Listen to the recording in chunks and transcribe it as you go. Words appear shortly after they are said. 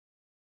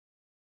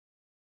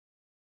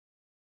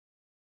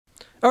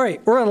All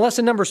right, we're on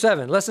lesson number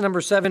 7. Lesson number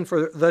 7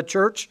 for the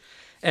church.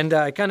 And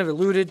I kind of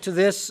alluded to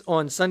this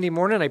on Sunday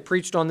morning. I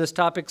preached on this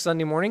topic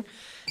Sunday morning.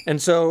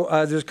 And so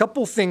there's a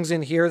couple things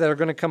in here that are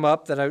going to come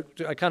up that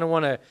I kind of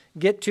want to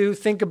get to,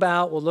 think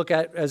about. We'll look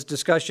at as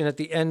discussion at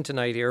the end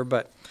tonight here.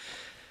 But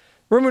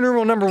Roman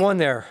numeral number 1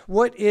 there.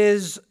 What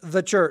is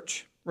the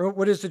church?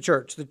 What is the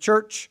church? The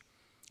church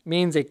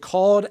means a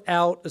called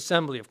out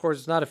assembly. Of course,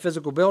 it's not a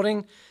physical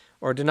building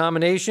or a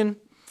denomination.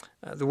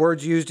 The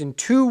word's used in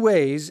 2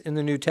 ways in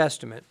the New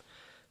Testament.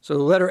 So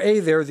the letter A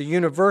there, the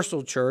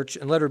universal church,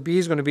 and letter B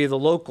is going to be the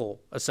local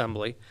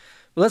assembly.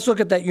 But let's look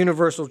at that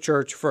universal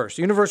church first.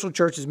 The universal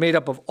church is made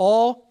up of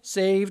all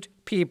saved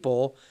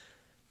people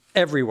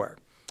everywhere.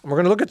 And we're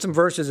going to look at some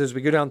verses as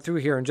we go down through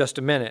here in just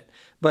a minute.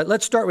 But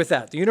let's start with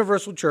that. The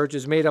universal church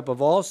is made up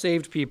of all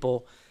saved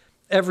people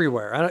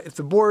everywhere. If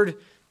the board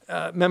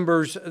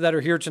members that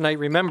are here tonight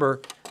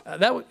remember,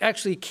 that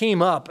actually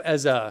came up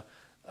as a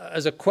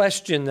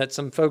question that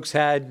some folks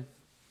had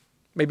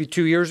maybe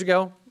 2 years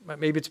ago.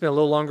 Maybe it's been a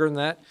little longer than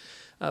that.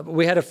 But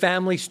we had a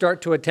family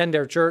start to attend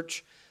our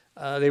church.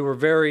 They were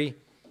very,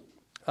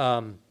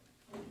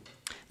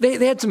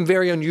 they had some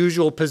very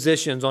unusual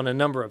positions on a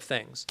number of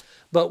things.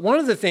 But one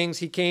of the things,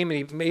 he came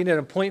and he made an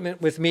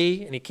appointment with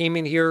me, and he came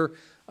in here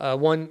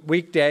one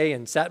weekday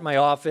and sat in my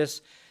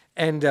office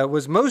and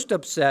was most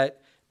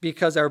upset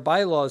because our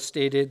bylaws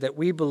stated that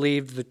we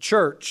believed the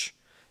church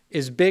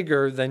is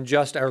bigger than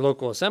just our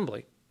local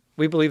assembly.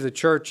 We believe the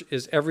church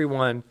is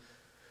everyone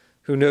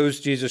who knows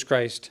Jesus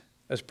Christ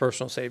as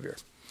personal Savior.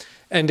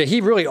 And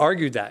he really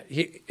argued that.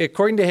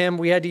 According to him,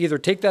 we had to either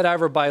take that out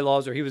of our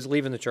bylaws or he was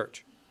leaving the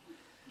church.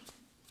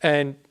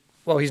 And,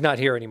 well, he's not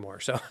here anymore.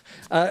 So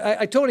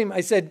I told him,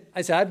 I said,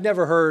 I've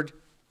never heard,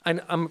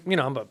 I'm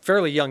a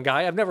fairly young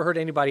guy. I've never heard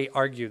anybody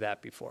argue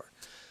that before.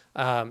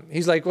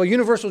 He's like, well,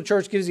 universal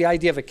church gives the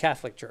idea of a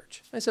Catholic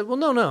church. I said, well,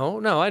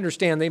 no, I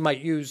understand they might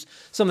use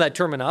some of that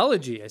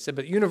terminology. I said,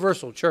 but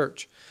universal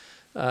church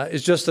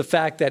is just the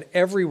fact that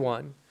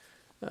everyone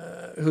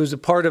who's a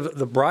part of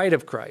the bride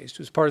of Christ,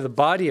 who's part of the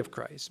body of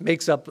Christ,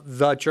 makes up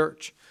the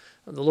church.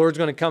 The Lord's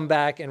going to come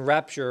back and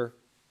rapture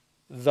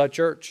the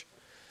church.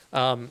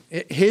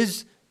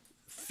 His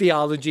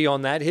theology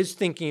on that, his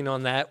thinking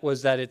on that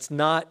was that it's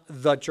not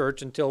the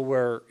church until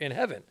we're in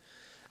heaven.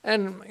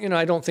 And,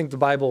 I don't think the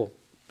Bible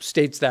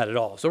states that at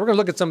all. So we're going to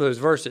look at some of those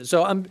verses.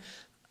 So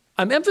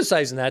I'm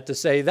emphasizing that to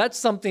say that's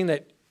something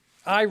that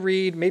I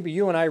read, maybe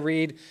you and I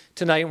read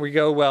tonight, and we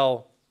go,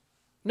 well,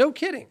 no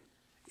kidding.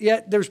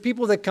 Yet there's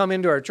people that come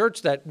into our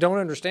church that don't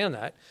understand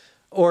that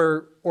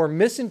or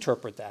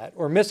misinterpret that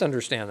or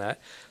misunderstand that.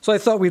 So I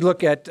thought we'd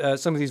look at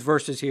some of these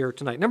verses here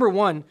tonight. Number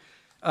 1,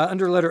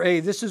 under letter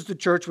A, this is the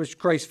church which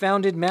Christ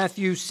founded,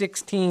 Matthew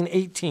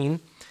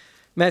 16:18.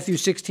 Matthew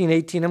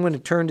 16:18. I'm going to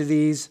turn to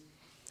these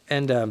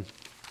and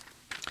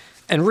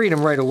read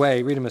them right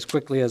away, read them as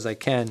quickly as I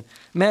can.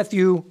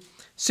 Matthew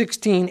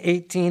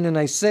 16:18, and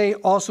I say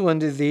also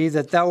unto thee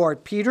that thou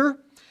art Peter,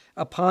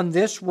 upon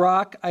this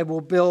rock I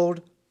will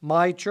build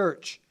my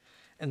church,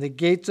 and the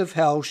gates of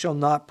hell shall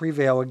not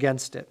prevail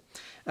against it.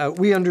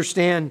 We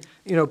understand,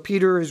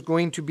 Peter is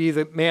going to be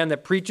the man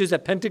that preaches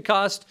at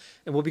Pentecost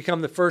and will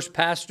become the first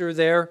pastor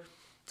there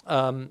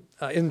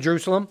in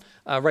Jerusalem.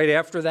 Right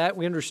after that,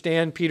 we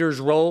understand Peter's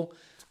role.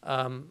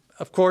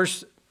 Of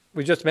course,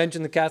 we just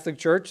mentioned the Catholic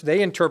Church.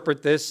 They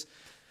interpret this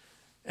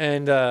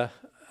and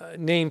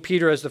name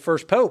Peter as the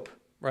first pope,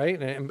 right?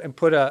 And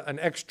put an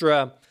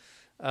extra,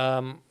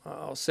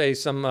 I'll say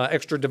some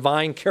extra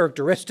divine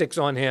characteristics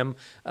on him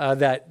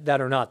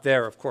that are not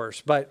there, of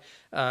course. But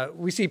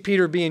we see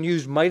Peter being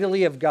used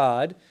mightily of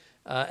God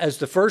as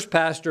the first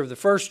pastor of the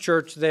first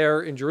church there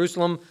in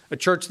Jerusalem, a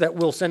church that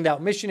will send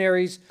out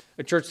missionaries,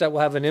 a church that will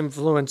have an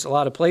influence a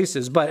lot of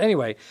places. But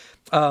anyway,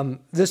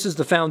 this is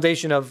the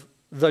foundation of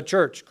the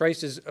church.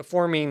 Christ is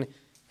forming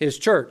his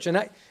church. And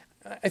I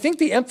think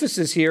the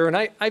emphasis here,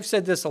 and I've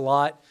said this a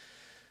lot,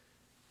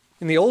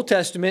 in the Old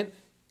Testament,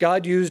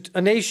 God used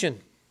a nation.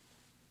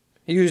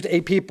 He used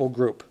a people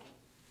group,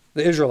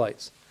 the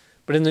Israelites.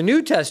 But in the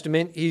New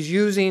Testament, he's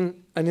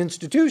using an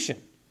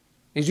institution.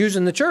 He's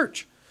using the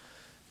church.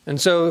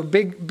 And so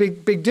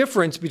big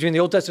difference between the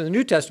Old Testament and the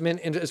New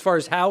Testament and as far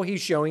as how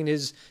he's showing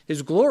his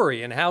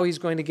glory and how he's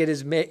going to get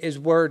his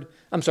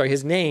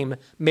name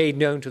made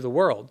known to the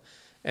world.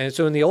 And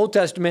so in the Old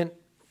Testament,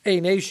 a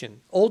nation.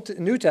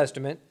 New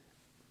Testament,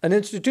 an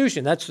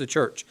institution. That's the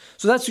church.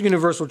 So that's the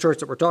universal church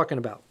that we're talking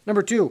about.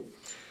 Number 2,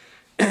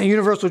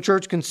 universal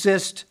church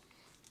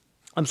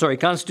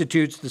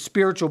constitutes the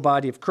spiritual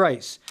body of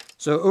Christ.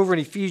 So over in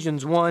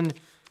Ephesians 1,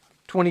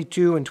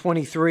 22 and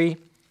 23,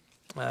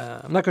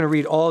 I'm not going to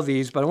read all of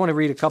these, but I want to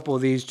read a couple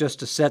of these just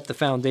to set the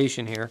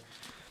foundation here.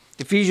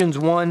 Ephesians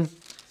 1,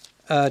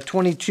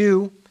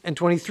 22 and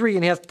 23,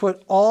 and he hath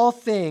put all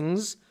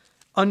things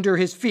under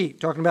his feet,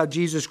 talking about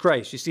Jesus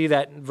Christ. You see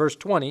that in verse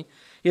 20.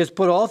 He has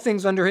put all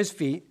things under his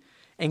feet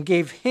and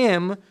gave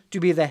him to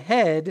be the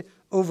head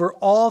over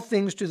all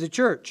things to the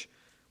church,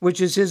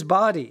 which is his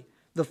body,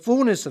 the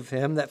fullness of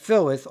him that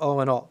filleth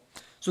all in all.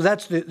 So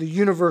that's the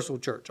universal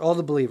church, all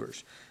the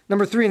believers.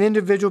 Number 3, an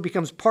individual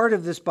becomes part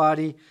of this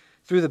body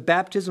through the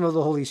baptism of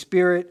the Holy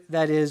Spirit,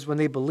 that is, when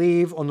they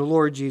believe on the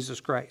Lord Jesus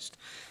Christ.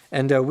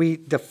 And we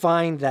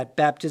defined that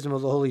baptism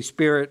of the Holy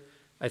Spirit,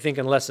 I think,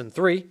 in lesson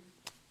 3.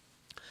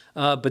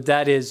 But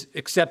that is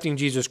accepting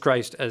Jesus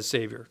Christ as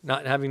Savior,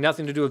 not having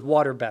nothing to do with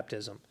water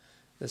baptism.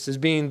 This is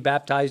being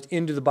baptized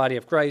into the body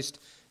of Christ.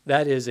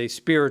 That is a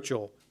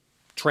spiritual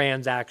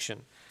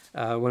transaction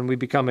when we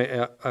become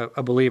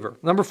a believer.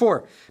 Number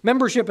 4,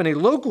 membership in a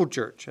local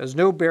church has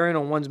no bearing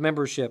on one's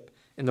membership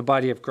in the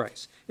body of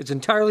Christ. It's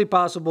entirely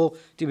possible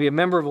to be a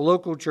member of a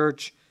local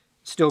church,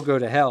 still go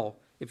to hell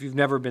if you've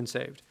never been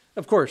saved.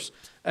 Of course,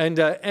 and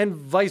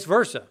vice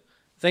versa.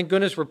 Thank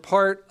goodness we're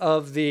part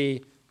of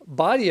the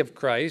body of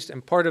Christ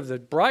and part of the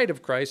bride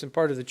of Christ and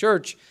part of the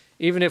church,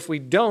 even if we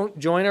don't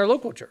join our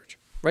local church,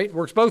 right? It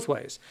works both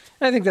ways.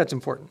 And I think that's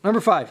important.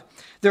 Number 5,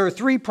 there are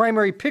 3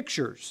 primary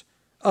pictures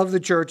of the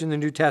church in the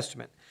New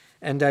Testament.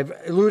 And I've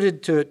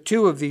alluded to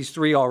 2 of these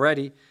 3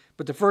 already,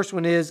 but the first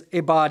one is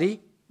a body,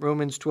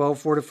 Romans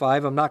 12,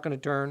 4-5. I'm not going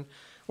to turn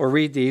or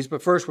read these,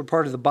 but first we're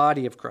part of the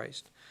body of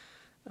Christ.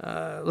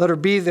 Letter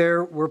B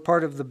there, we're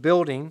part of the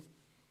building.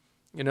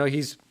 You know,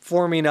 he's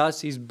forming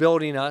us, he's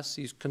building us,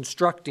 he's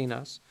constructing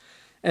us.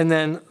 And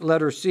then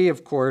letter C,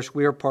 of course,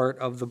 we are part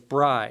of the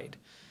bride.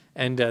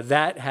 And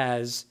that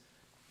has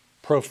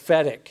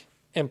prophetic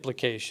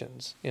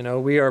implications. You know,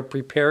 we are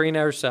preparing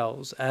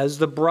ourselves as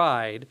the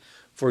bride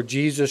for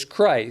Jesus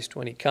Christ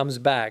when he comes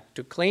back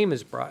to claim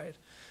his bride.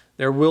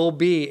 There will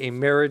be a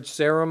marriage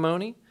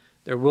ceremony.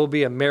 There will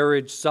be a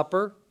marriage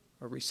supper,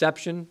 a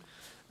reception.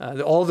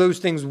 All those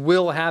things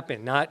will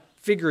happen, not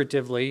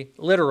figuratively,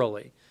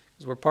 literally,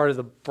 because we're part of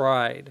the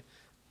bride,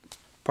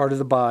 part of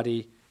the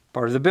body,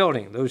 part of the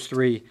building. Those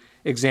 3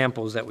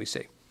 examples that we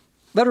see.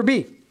 Letter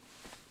B,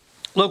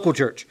 local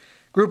church.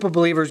 Group of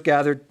believers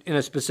gathered in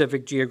a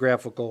specific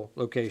geographical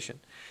location.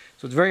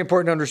 So it's very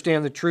important to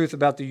understand the truth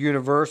about the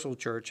universal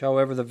church.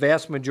 However, the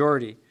vast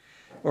majority,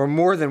 or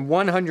more than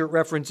 100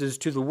 references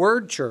to the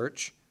word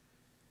church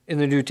in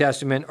the New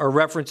Testament, are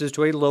references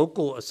to a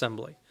local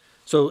assembly.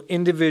 So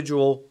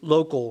individual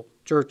local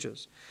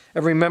churches.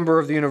 Every member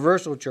of the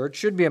universal church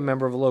should be a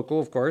member of a local,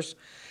 of course.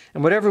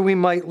 And whatever we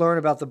might learn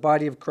about the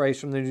body of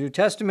Christ from the New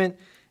Testament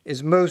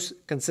is most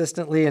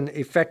consistently and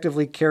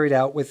effectively carried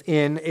out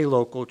within a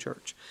local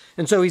church.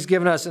 And so he's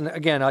given us, and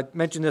again, I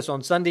mentioned this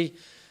on Sunday,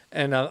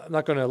 and I'm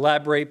not going to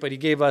elaborate, but he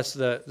gave us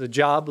the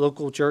job,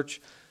 local church,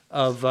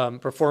 of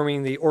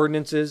performing the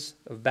ordinances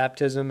of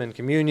baptism and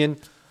communion.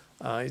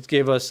 He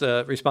gave us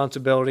the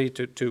responsibility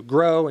to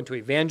grow and to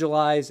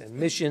evangelize and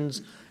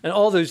missions, and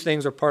all those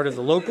things are part of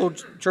the local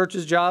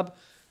church's job,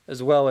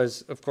 as well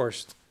as, of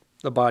course,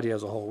 the body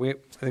as a whole. I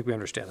think we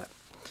understand that.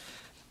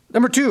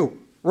 Number 2,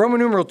 Roman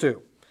numeral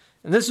 2.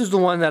 And this is the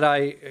one that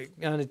I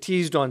kind of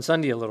teased on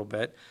Sunday a little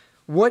bit.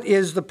 What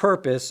is the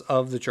purpose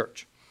of the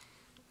church?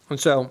 And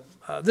so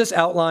this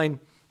outline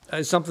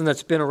is something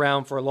that's been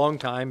around for a long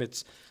time.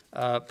 It's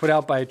put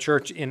out by a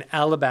church in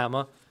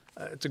Alabama.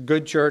 It's a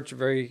good church, a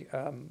very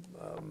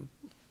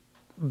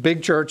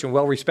big church and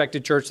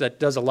well-respected church that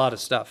does a lot of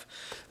stuff.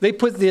 They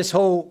put this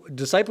whole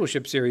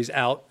discipleship series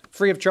out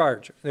free of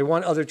charge. They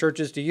want other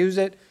churches to use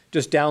it.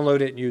 Just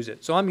download it and use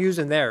it. So I'm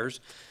using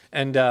theirs.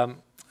 And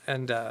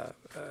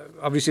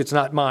obviously it's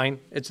not mine.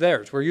 It's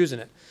theirs. We're using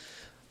it.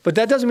 But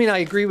that doesn't mean I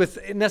agree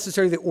with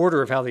necessarily the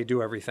order of how they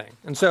do everything.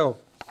 And so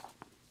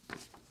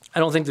I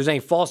don't think there's any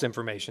false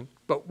information,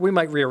 but we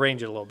might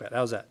rearrange it a little bit.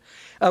 How's that?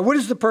 What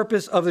is the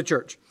purpose of the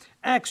church?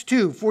 Acts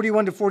 2,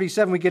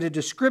 41-47, we get a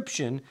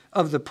description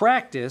of the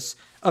practice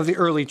of the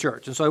early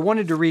church. And so I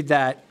wanted to read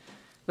that.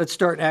 Let's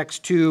start Acts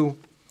 2,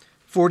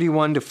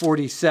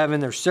 41-47.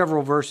 There's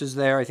several verses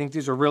there. I think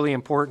these are really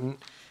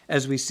important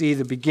as we see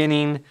the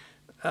beginning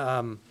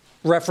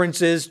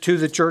references to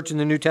the church in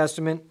the New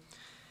Testament.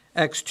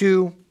 Acts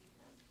 2,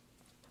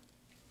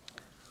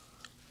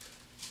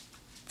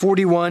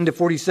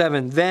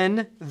 41-47.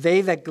 Then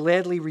they that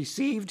gladly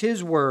received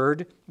his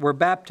word were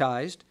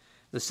baptized.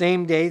 The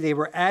same day they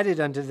were added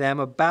unto them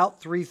about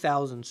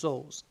 3,000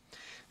 souls.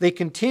 They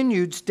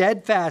continued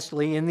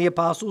steadfastly in the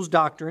apostles'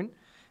 doctrine,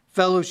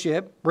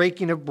 fellowship,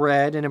 breaking of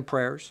bread, and in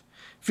prayers.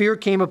 Fear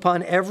came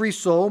upon every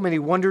soul. Many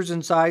wonders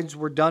and signs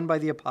were done by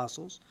the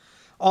apostles.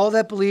 All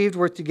that believed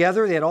were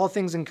together. They had all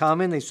things in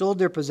common. They sold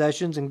their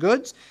possessions and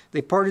goods.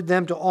 They parted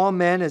them to all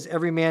men as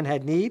every man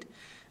had need.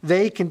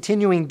 They,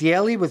 continuing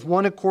daily with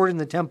one accord in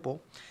the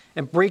temple,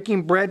 and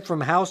breaking bread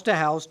from house to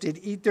house, did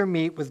eat their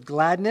meat with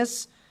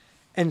gladness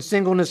and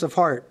singleness of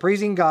heart,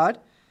 praising God,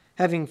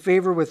 having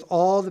favor with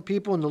all the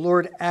people, and the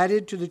Lord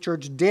added to the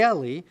church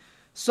daily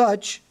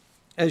such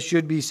as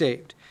should be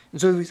saved. And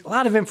so there's a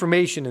lot of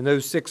information in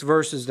those 6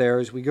 verses there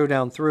as we go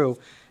down through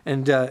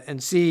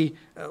and see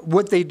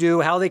what they do,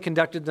 how they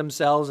conducted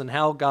themselves, and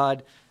how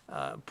God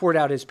poured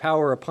out his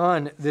power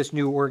upon this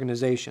new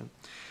organization.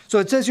 So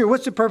it says here,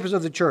 what's the purpose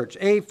of the church?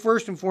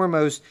 First and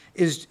foremost,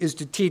 is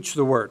to teach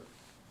the word.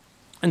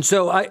 And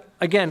so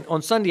again,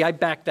 on Sunday, I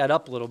backed that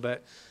up a little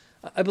bit.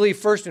 I believe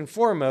first and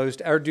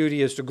foremost, our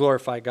duty is to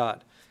glorify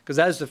God. because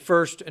that is the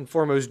first and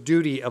foremost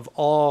duty of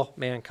all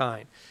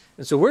mankind.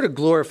 And so we're to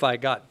glorify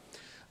God.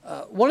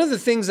 One of the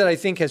things that I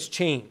think has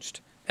changed,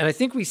 and I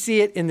think we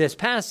see it in this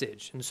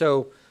passage, and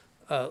so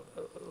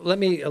let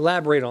me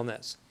elaborate on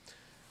this.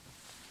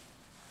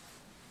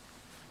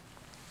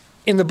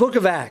 In the book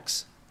of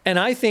Acts, and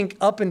I think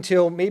up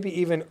until maybe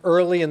even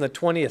early in the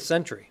 20th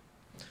century,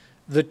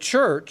 the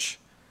church,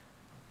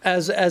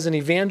 as an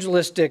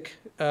evangelistic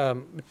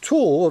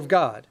tool of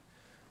God,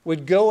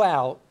 would go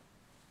out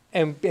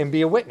and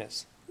be a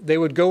witness. They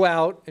would go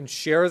out and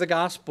share the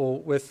gospel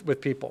with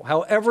people.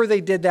 However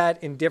they did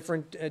that in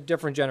different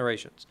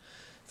generations.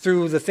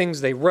 Through the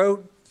things they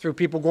wrote, through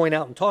people going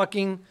out and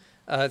talking,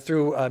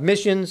 through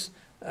missions,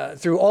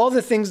 through all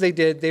the things they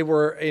did, they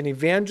were an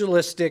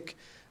evangelistic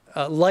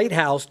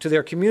lighthouse to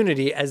their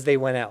community as they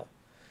went out.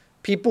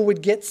 People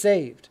would get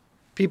saved.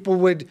 People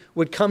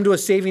would come to a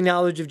saving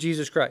knowledge of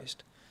Jesus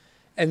Christ.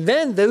 And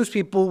then those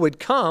people would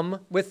come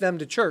with them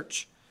to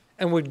church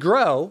and would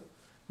grow,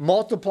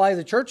 multiply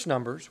the church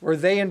numbers, where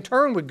they in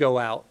turn would go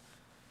out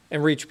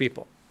and reach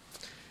people.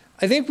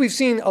 I think we've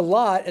seen a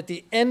lot at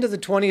the end of the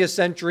 20th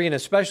century, and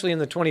especially in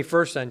the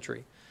 21st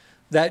century,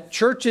 that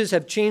churches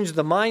have changed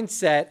the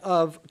mindset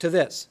to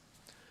this.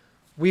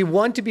 We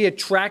want to be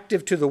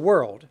attractive to the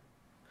world,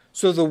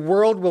 so the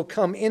world will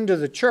come into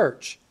the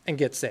church and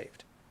get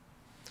saved.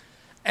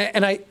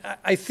 And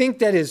I think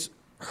that is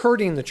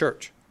hurting the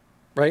church,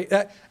 right?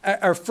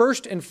 Our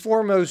first and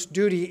foremost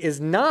duty is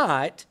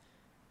not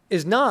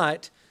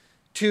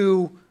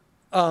to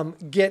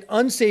get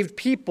unsaved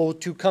people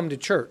to come to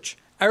church.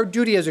 Our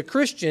duty as a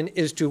Christian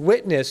is to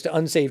witness to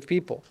unsaved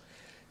people.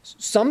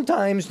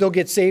 Sometimes they'll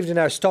get saved in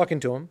us talking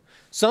to them.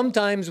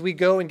 Sometimes we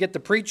go and get the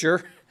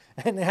preacher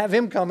and have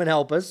him come and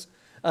help us.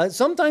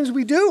 Sometimes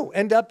we do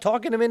end up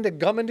talking them into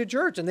coming to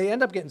church, and they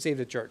end up getting saved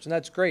at church, and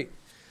that's great.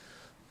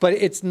 But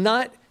it's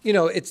not,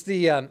 it's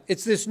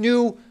this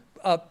new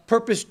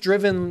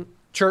purpose-driven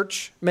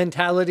church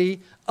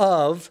mentality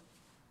of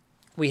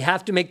we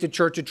have to make the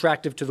church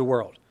attractive to the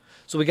world.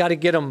 So we got to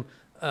get them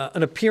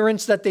an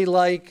appearance that they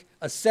like,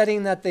 a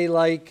setting that they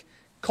like,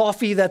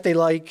 coffee that they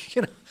like,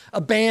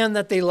 a band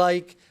that they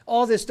like,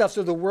 all this stuff,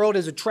 so the world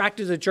is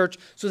attracted to the church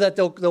so that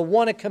they'll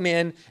want to come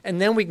in, and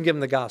then we can give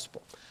them the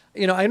gospel.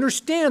 I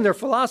understand their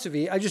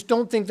philosophy. I just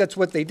don't think that's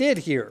what they did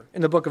here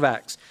in the book of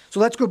Acts. So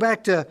let's go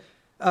back to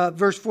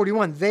verse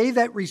 41. They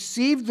that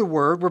received the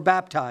word were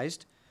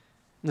baptized,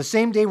 and the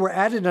same day were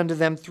added unto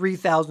them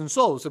 3,000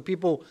 souls. So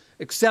people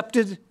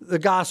accepted the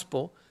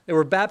gospel. They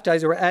were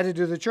baptized. They were added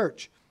to the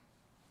church.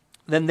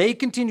 Then they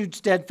continued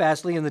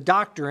steadfastly in the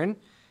doctrine,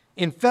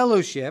 in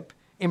fellowship,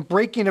 in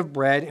breaking of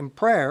bread, in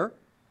prayer.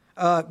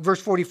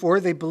 Verse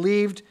 44, they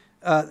believed,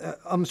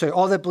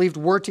 all that believed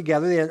were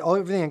together. They had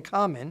everything in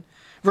common.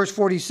 Verse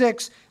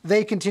 46,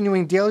 they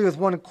continuing daily with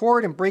one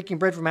accord and breaking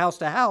bread from house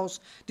to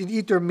house, did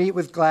eat their meat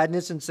with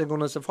gladness and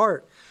singleness of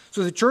heart.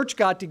 So the church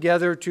got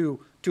together to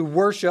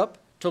worship,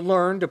 to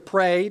learn, to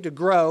pray, to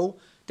grow,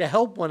 to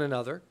help one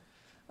another.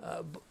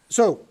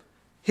 So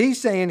he's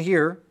saying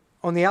here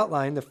on the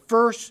outline, the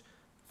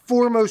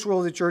foremost role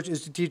of the church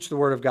is to teach the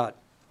word of God.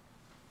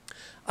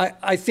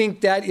 I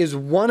think that is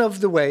one of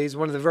the ways,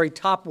 one of the very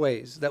top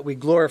ways that we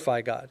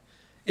glorify God,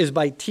 is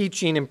by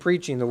teaching and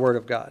preaching the word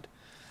of God.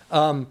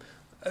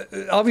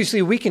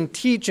 Obviously, we can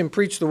teach and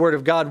preach the word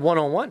of God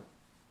one-on-one.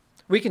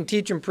 We can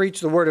teach and preach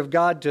the word of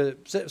God to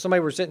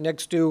somebody we're sitting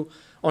next to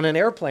on an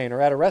airplane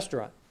or at a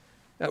restaurant.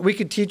 We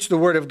could teach the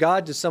word of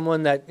God to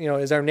someone that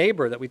is our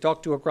neighbor that we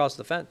talk to across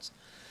the fence.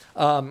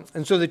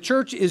 And so the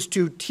church is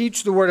to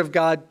teach the word of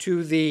God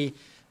to the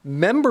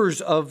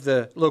members of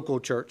the local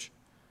church,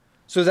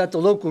 so that the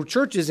local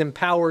church is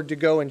empowered to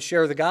go and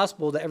share the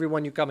gospel to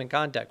everyone you come in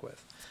contact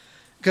with.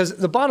 Because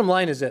the bottom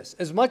line is this: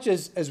 as much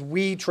as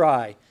we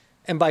try,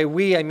 and by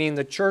we I mean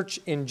the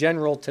church in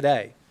general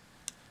today,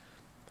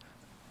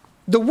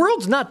 the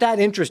world's not that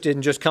interested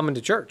in just coming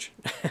to church.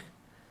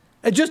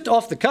 Just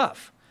off the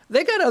cuff.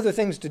 They got other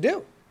things to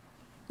do.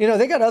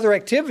 They got other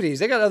activities.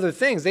 They got other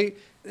things. They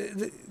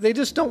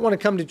just don't want to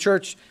come to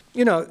church.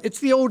 It's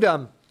the old,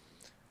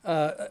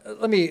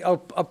 I'll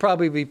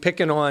probably be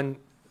picking on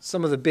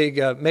some of the big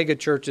mega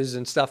churches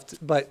and stuff,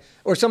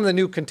 or some of the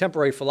new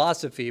contemporary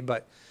philosophy,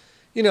 but,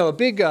 a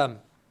big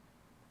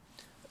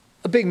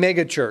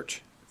mega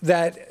church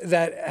that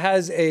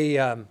has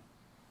a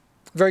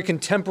very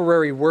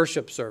contemporary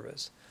worship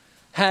service,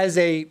 has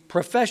a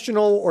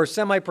professional or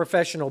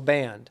semi-professional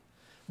band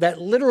that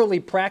literally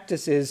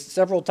practices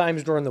several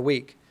times during the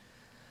week.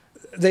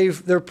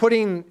 They're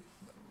putting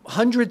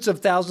hundreds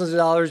of thousands of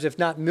dollars, if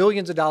not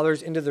millions of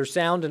dollars, into their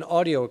sound and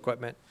audio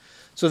equipment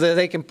so that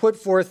they can put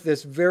forth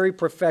this very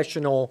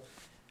professional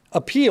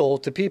appeal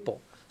to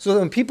people. So that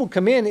when people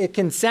come in, it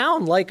can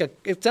sound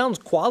it sounds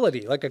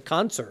quality, like a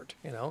concert,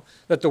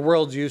 that the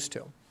world's used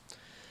to.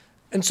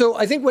 And so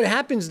I think what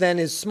happens then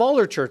is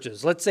smaller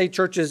churches, let's say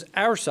churches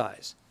our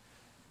size,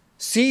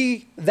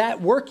 see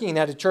that working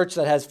at a church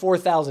that has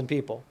 4,000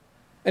 people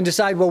and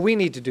decide, well, we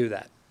need to do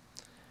that.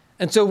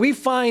 And so we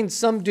find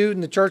some dude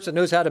in the church that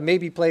knows how to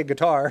maybe play a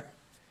guitar,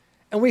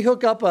 and we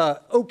hook up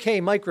a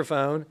okay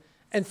microphone,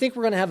 and think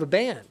we're going to have a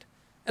band.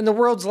 And the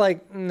world's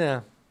like,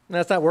 no,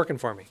 that's not working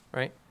for me,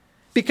 right?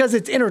 Because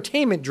it's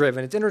entertainment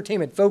driven, it's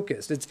entertainment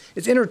focused,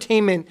 it's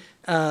entertainment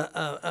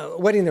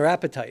whetting their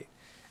appetite.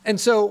 And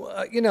so,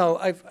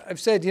 I've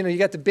said, you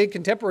got the big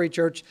contemporary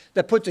church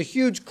that puts a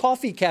huge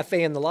coffee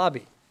cafe in the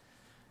lobby.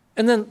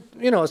 And then,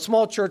 a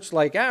small church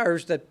like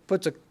ours that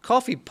puts a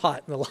coffee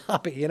pot in the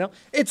lobby,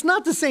 It's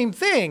not the same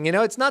thing,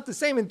 It's not the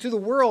same. And to the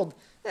world,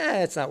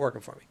 it's not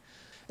working for me.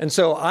 And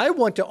so I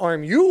want to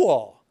arm you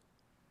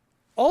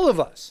all of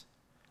us,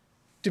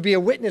 to be a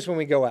witness when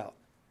we go out.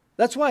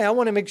 That's why I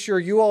want to make sure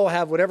you all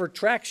have whatever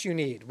tracts you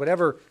need,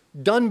 whatever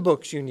done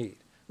books you need,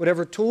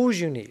 whatever tools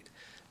you need,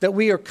 that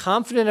we are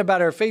confident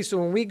about our faith. So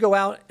when we go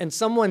out and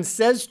someone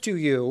says to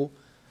you,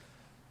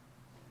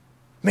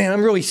 man,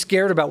 I'm really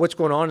scared about what's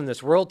going on in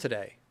this world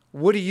today.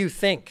 What do you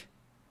think?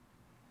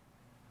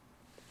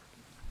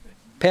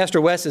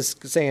 Pastor Wes is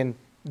saying,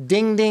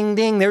 ding, ding,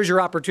 ding, there's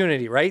your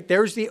opportunity, right?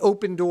 There's the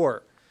open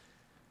door.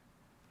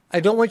 I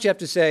don't want you to have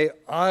to say,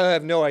 I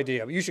have no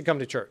idea, but you should come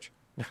to church.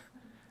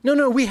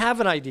 No, we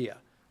have an idea.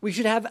 We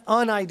should have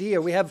an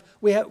idea. We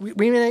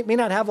may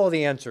not have all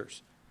the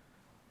answers.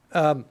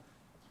 I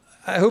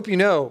hope you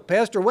know,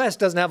 Pastor West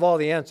doesn't have all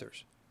the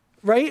answers,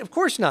 right? Of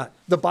course not.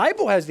 The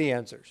Bible has the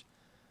answers.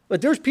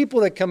 But there's people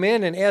that come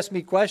in and ask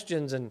me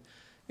questions and,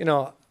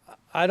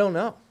 I don't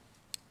know.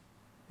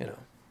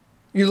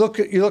 You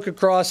look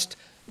across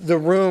the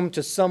room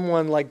to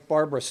someone like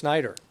Barbara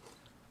Snyder.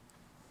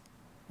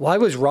 Why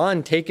was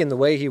Ron taken the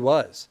way he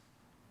was?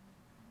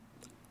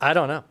 I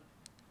don't know.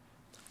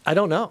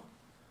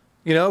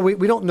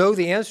 We don't know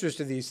the answers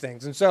to these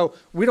things. And so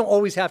we don't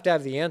always have to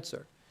have the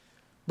answer.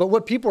 But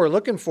what people are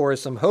looking for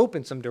is some hope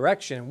and some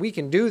direction. We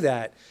can do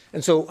that.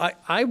 And so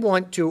I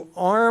want to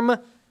arm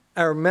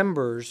our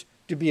members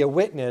to be a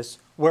witness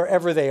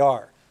wherever they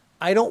are.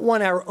 I don't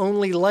want our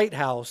only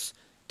lighthouse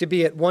to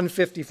be at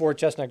 154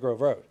 Chestnut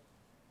Grove Road.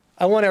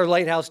 I want our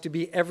lighthouse to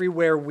be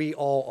everywhere we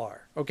all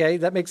are. Okay,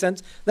 that makes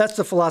sense? That's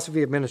the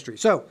philosophy of ministry.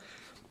 So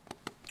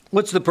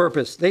what's the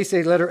purpose? They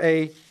say, letter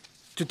A,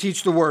 to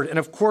teach the word. And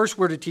of course,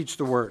 we're to teach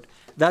the word.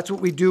 That's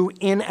what we do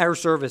in our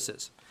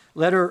services.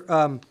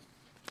 I'm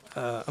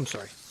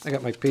sorry. I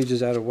got my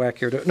pages out of whack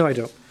here. No, I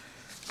don't.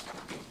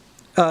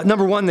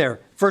 Number one there.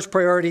 First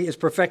priority is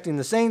perfecting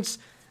the saints.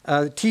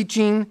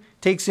 Teaching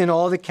takes in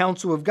all the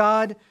counsel of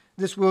God.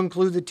 This will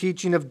include the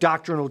teaching of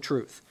doctrinal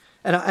truth.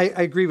 And I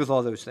agree with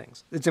all those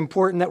things. It's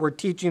important that we're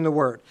teaching the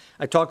word.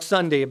 I talked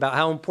Sunday about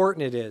how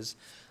important it is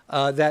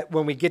that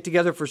when we get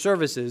together for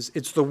services,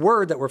 it's the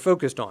word that we're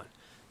focused on,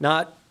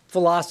 not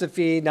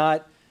philosophy,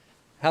 not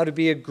how to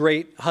be a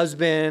great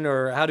husband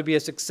or how to be a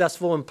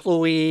successful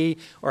employee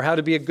or how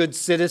to be a good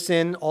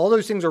citizen. All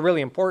those things are really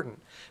important.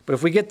 But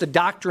if we get the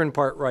doctrine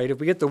part right, if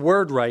we get the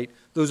word right,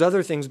 those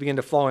other things begin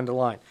to fall into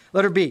line.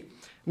 Letter B,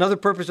 another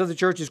purpose of the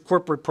church is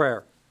corporate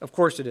prayer. Of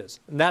course it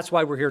is. And that's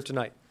why we're here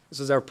tonight. This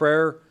is our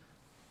prayer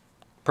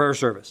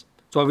service.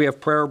 That's why we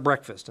have prayer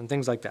breakfast and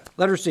things like that.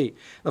 Letter C,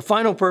 the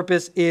final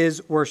purpose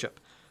is worship.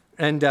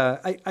 And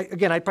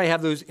again, I'd probably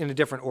have those in a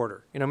different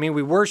order.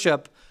 We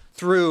worship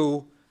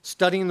through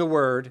studying the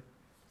word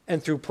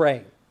and through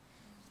praying.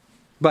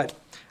 But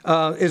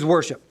is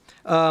worship.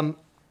 Number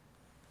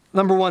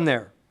one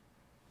there,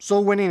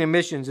 soul winning and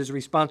missions is a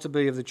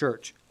responsibility of the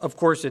church. Of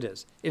course it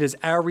is. It is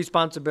our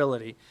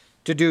responsibility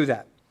to do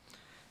that.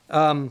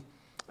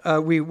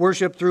 We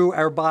worship through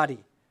our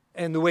body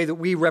and the way that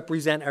we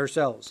represent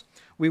ourselves.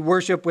 We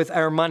worship with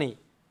our money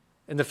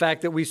and the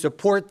fact that we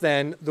support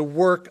then the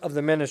work of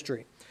the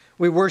ministry.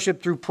 We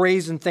worship through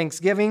praise and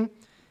thanksgiving,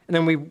 and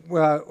then we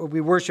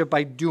worship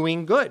by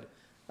doing good,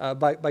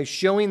 by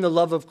showing the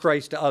love of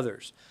Christ to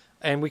others.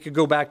 And we could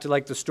go back to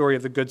like the story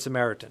of the Good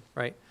Samaritan,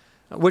 right?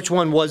 Which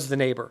one was the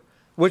neighbor?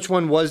 Which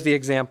one was the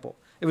example?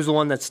 It was the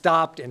one that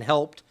stopped and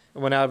helped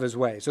and went out of his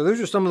way. So those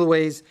are some of the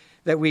ways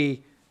that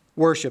we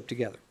worship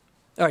together.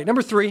 All right,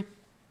 number 3,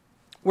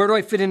 where do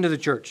I fit into the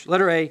church?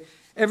 Letter A,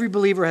 every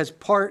believer has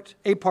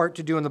a part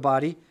to do in the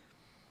body.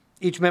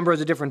 Each member has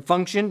a different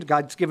function.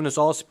 God's given us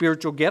all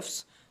spiritual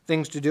gifts,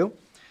 things to do.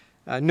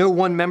 No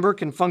one member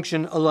can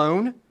function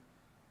alone.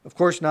 Of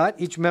course not.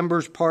 Each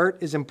member's part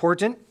is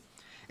important.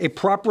 A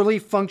properly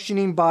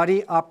functioning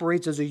body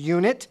operates as a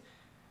unit.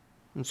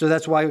 And so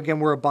that's why, again,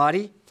 we're a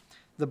body.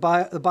 The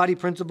body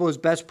principle is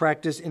best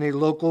practice in a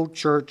local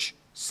church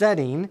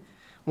setting.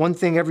 One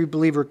thing every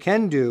believer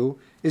can do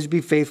is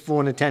be faithful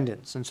in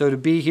attendance. And so to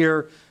be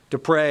here, to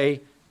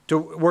pray, to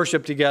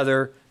worship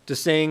together, to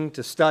sing,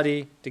 to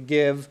study, to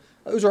give,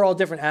 those are all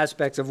different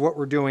aspects of what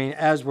we're doing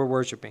as we're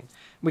worshiping.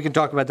 We can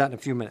talk about that in a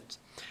few minutes.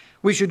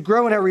 We should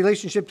grow in our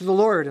relationship to the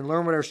Lord and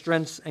learn what our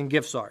strengths and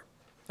gifts are.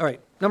 All right,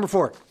 number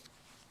 4.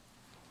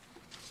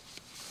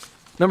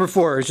 Number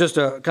 4 is just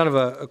a kind of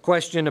a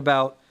question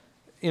about,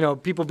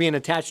 people being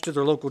attached to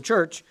their local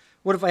church.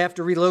 What if I have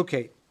to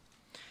relocate?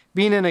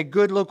 Being in a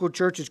good local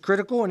church is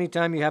critical.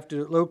 Anytime you have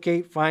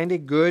to find a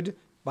good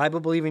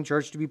Bible-believing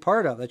church to be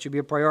part of. That should be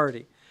a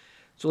priority.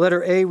 So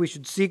letter A, we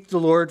should seek the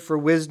Lord for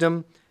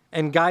wisdom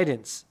and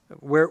guidance.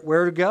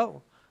 Where to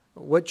go?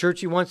 what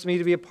church he wants me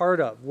to be a part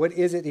of. What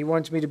is it he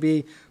wants me to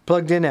be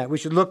plugged in at? We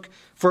should look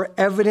for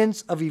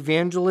evidence of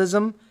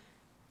evangelism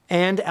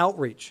and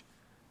outreach.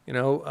 And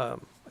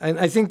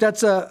I think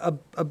that's a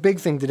big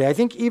thing today. I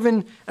think even,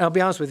 and I'll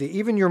be honest with you,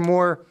 even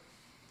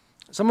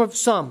some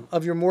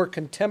of your more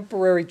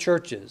contemporary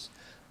churches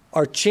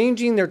are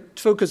changing their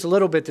focus a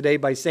little bit today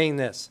by saying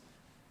this: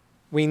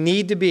 we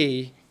need to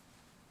be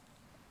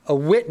a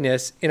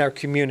witness in our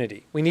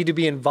community. We need to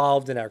be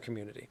involved in our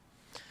community.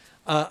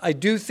 I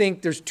do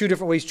think there's two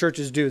different ways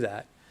churches do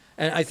that.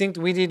 And I think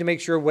we need to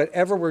make sure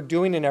whatever we're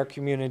doing in our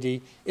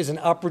community is an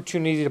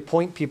opportunity to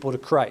point people to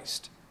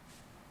Christ.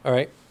 All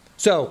right?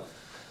 So,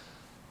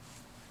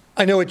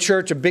 I know a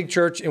big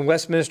church in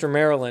Westminster,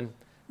 Maryland,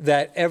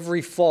 that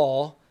every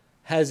fall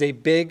has a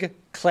big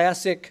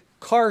classic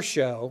car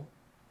show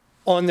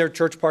on their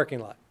church parking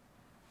lot.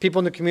 People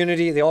in the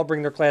community, they all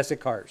bring their classic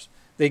cars.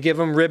 They give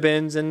them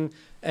ribbons and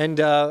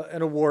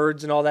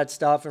awards and all that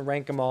stuff and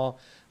rank them all.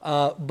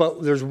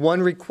 But there's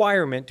one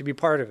requirement to be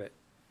part of it.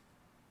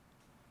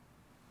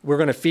 We're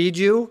going to feed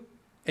you,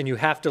 and you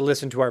have to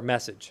listen to our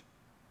message.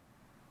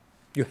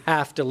 You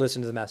have to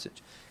listen to the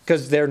message.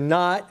 Because they're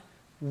not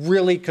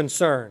really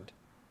concerned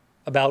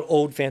about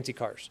old fancy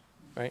cars,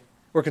 right?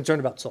 We're concerned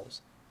about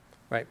souls,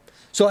 right?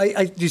 So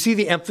do you see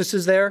the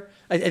emphasis there?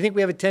 I think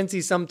we have a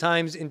tendency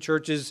sometimes in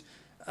churches,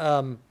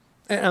 and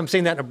I'm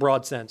saying that in a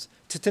broad sense,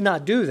 to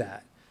not do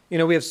that.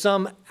 We have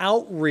some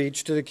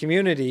outreach to the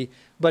community,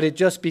 but it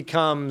just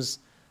becomes,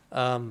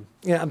 I'm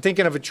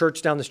thinking of a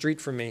church down the street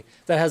from me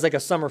that has like a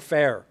summer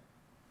fair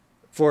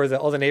for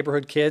all the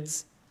neighborhood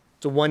kids.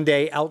 It's a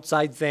one-day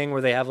outside thing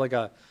where they have like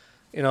a,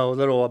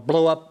 little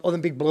blow-up, all the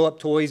big blow-up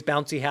toys,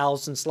 bouncy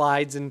house and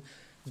slides and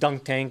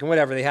dunk tank and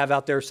whatever they have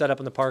out there set up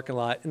in the parking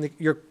lot. And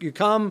you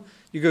come,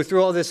 you go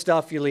through all this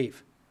stuff, you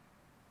leave.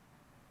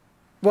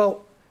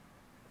 Well,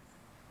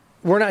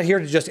 we're not here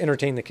to just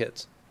entertain the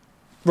kids.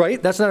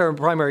 Right? That's not our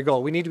primary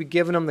goal. We need to be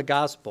giving them the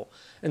gospel.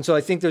 And so I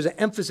think there's an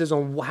emphasis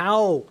on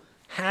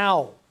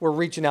how we're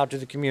reaching out to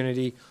the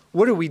community.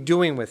 What are we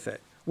doing with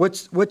it?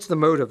 What's the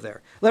motive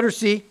there? Letter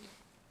C,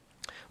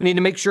 we need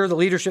to make sure the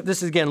leadership,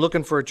 this is again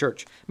looking for a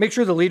church, make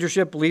sure the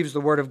leadership believes the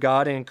Word of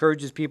God and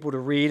encourages people to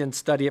read and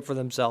study it for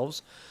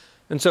themselves.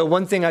 And so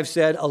one thing I've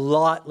said a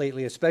lot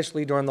lately,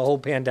 especially during the whole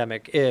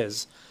pandemic,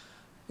 is,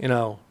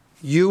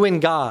 you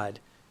and God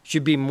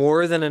should be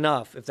more than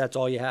enough if that's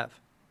all you have.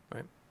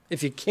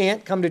 If you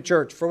can't come to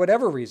church for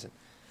whatever reason.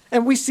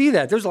 And we see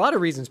that. There's a lot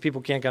of reasons people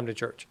can't come to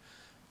church.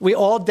 We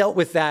all dealt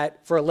with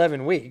that for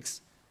 11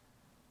 weeks.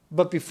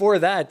 But before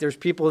that, there's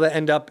people that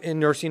end up in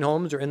nursing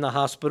homes or in the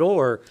hospital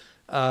or,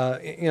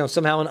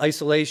 somehow in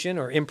isolation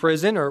or in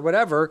prison or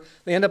whatever.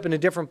 They end up in a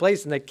different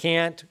place and they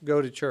can't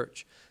go to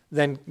church.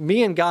 Then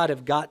me and God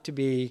have got to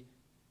be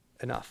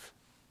enough.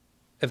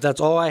 If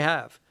that's all I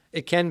have,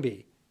 it can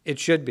be. It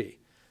should be.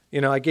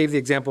 I gave the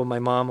example of my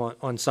mom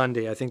on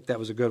Sunday. I think that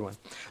was a good one.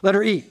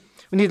 Letter E,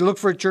 we need to look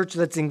for a church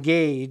that's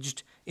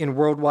engaged in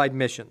worldwide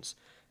missions.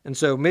 And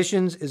so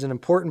missions is an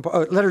important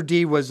part. Letter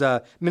D was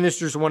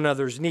ministers to one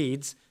another's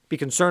needs, be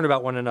concerned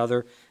about one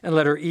another. And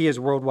letter E is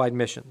worldwide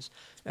missions.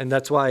 And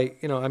that's why,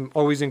 I'm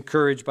always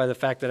encouraged by the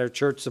fact that our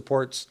church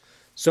supports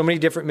so many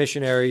different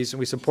missionaries,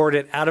 and we support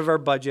it out of our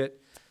budget.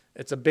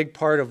 It's a big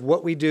part of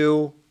what we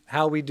do,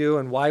 how we do,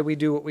 and why we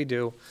do what we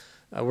do.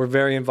 We're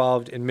very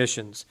involved in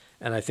missions,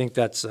 and I think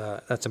that's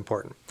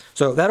important.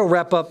 So that'll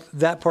wrap up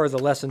that part of the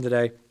lesson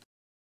today.